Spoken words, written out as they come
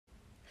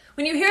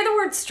When you hear the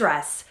word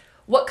stress,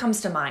 what comes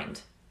to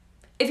mind?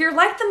 If you're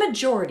like the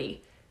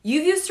majority,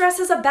 you view stress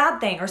as a bad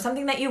thing or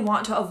something that you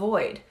want to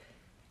avoid.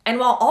 And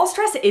while all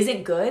stress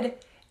isn't good,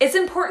 it's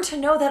important to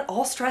know that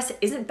all stress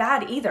isn't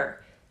bad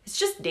either. It's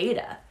just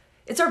data.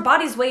 It's our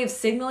body's way of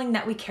signaling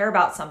that we care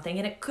about something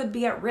and it could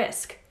be at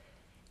risk.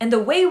 And the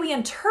way we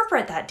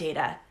interpret that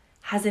data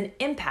has an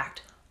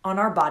impact on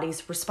our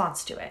body's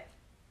response to it.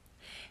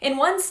 In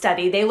one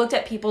study, they looked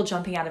at people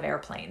jumping out of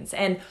airplanes,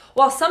 and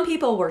while some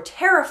people were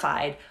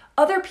terrified,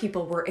 other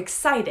people were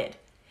excited.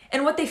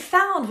 And what they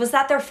found was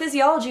that their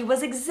physiology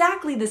was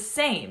exactly the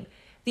same.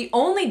 The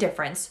only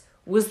difference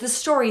was the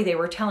story they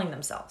were telling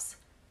themselves.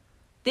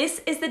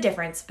 This is the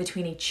difference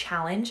between a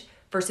challenge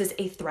versus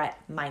a threat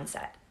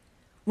mindset.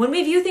 When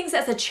we view things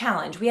as a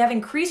challenge, we have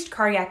increased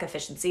cardiac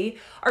efficiency,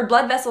 our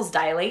blood vessels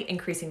dilate,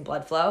 increasing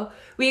blood flow,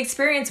 we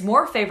experience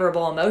more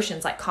favorable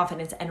emotions like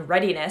confidence and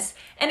readiness,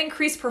 and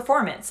increased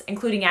performance,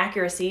 including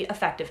accuracy,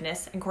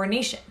 effectiveness, and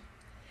coordination.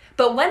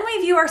 But when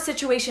we view our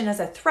situation as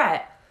a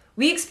threat,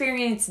 we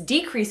experience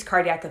decreased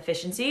cardiac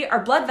efficiency,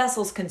 our blood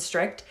vessels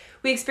constrict,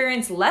 we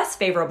experience less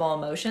favorable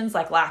emotions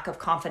like lack of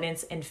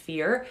confidence and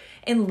fear,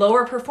 and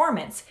lower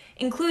performance,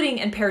 including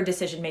impaired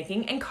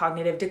decision-making and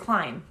cognitive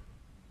decline.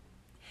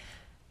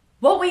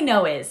 What we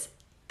know is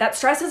that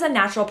stress is a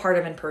natural part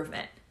of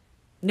improvement.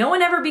 No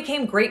one ever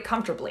became great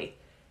comfortably.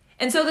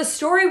 And so the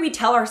story we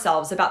tell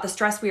ourselves about the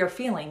stress we are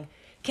feeling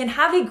can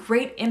have a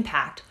great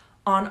impact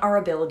on our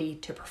ability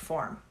to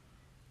perform.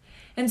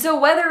 And so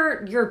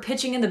whether you're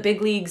pitching in the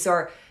big leagues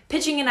or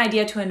pitching an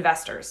idea to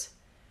investors,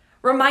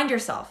 remind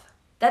yourself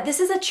that this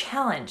is a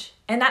challenge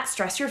and that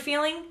stress you're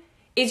feeling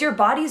is your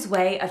body's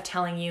way of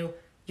telling you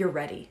you're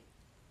ready.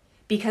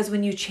 Because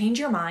when you change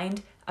your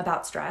mind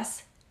about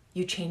stress,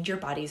 you change your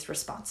body's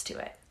response to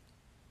it.